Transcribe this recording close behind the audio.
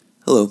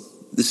Hello,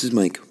 this is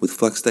Mike with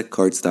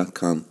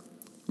FlexDeckCards.com,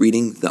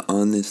 reading the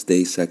On This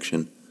Day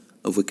section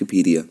of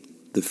Wikipedia,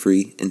 the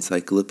free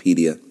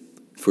encyclopedia,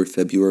 for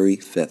February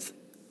 5th.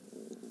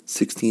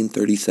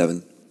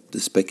 1637, the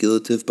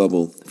speculative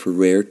bubble for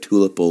rare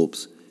tulip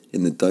bulbs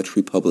in the Dutch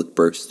Republic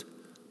burst,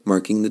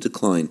 marking the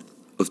decline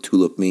of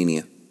tulip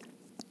mania.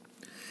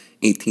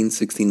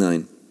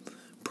 1869,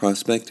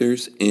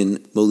 prospectors in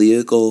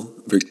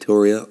Molliagul,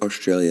 Victoria,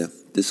 Australia,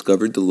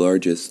 discovered the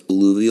largest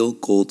alluvial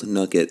gold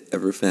nugget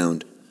ever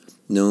found,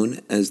 known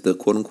as the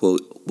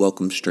quote-unquote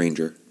welcome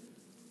stranger.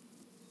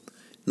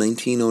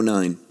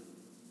 1909,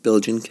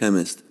 Belgian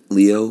chemist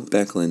Leo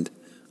Baekeland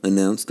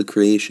announced the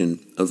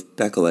creation of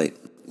bakelite,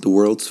 the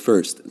world's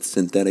first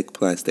synthetic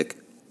plastic.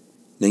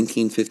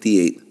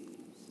 1958,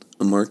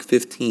 a Mark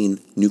 15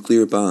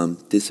 nuclear bomb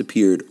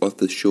disappeared off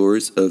the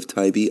shores of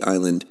Tybee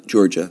Island,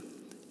 Georgia,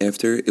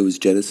 after it was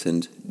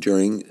jettisoned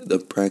during the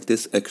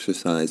practice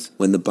exercise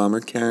when the bomber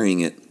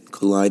carrying it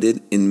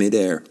collided in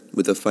midair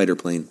with a fighter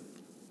plane.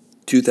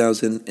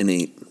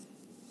 2008,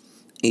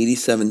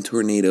 87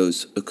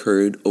 tornadoes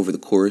occurred over the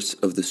course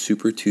of the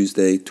Super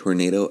Tuesday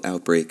tornado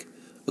outbreak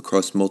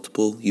across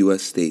multiple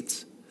U.S.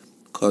 states,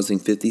 causing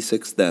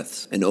 56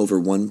 deaths and over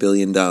 $1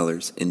 billion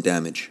in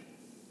damage.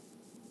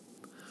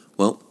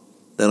 Well,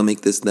 that'll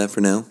make this that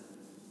for now.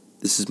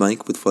 This is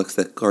Mike with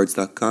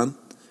FlexDeckCards.com.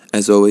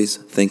 As always,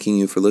 thanking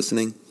you for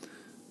listening,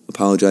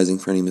 apologizing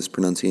for any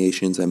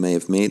mispronunciations I may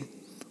have made.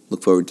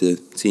 Look forward to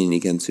seeing you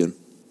again soon.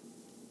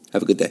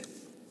 Have a good day.